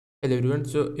Hello everyone.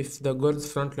 So if the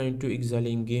Girls Frontline 2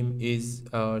 Exilium game is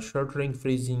shuttering,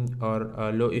 freezing, or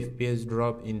low FPS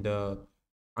drop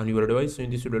on your device, so in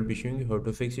this video I'll be showing you how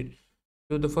to fix it.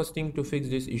 So the first thing to fix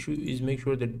this issue is make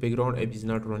sure that background app is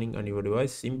not running on your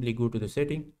device. Simply go to the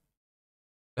setting.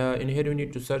 In here you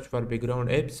need to search for background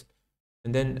apps,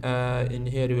 and then in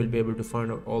here you will be able to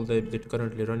find out all the apps that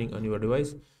currently running on your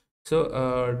device. So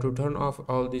to turn off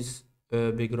all this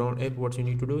background app, what you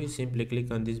need to do is simply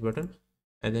click on this button,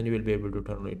 and then you will be able to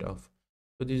turn it off.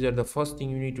 So these are the first thing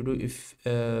you need to do if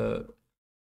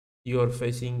you are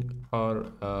facing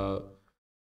or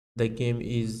the game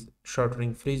is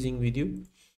shuttering, freezing with you.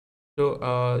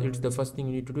 So it's the first thing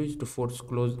you need to do is to force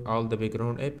close all the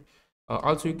background app.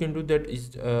 Also you can do that is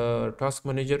task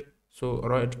manager. So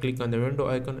right click on the window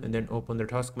icon and then open the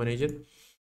task manager.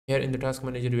 Here in the task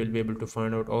manager you will be able to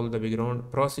find out all the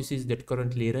background processes that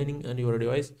currently running on your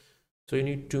device. So you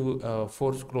need to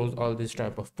force close all this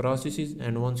type of processes,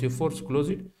 and once you force close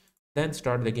it, then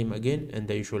start the game again and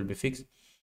the issue will be fixed.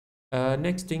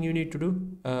 Next thing you need to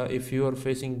do if you are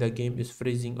facing the game is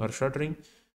freezing or shuttering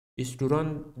is to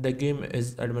run the game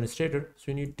as administrator. So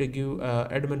you need to give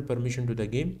admin permission to the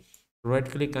game. Right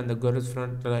click on the Girls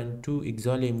Frontline 2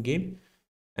 Exilium game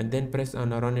and then press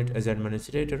on run it as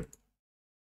administrator.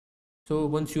 So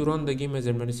once you run the game as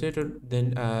administrator,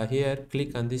 then here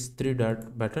click on this three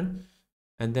dot button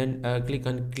and then click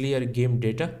on clear game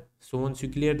data. So once you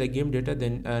clear the game data,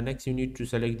 then next you need to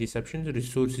select this option,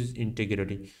 resources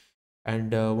integrity.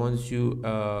 And once you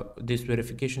this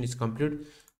verification is complete,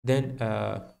 then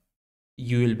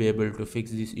you will be able to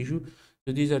fix this issue.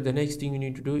 So these are the next thing you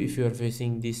need to do if you are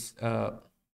facing this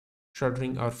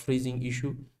shuttering or freezing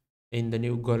issue in the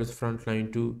new Girls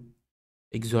Frontline 2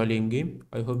 Exilium game.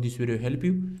 I hope this video help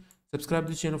you. Subscribe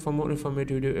this channel for more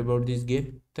informative video about this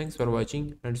game. Thanks for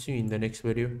watching and see you in the next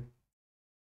video.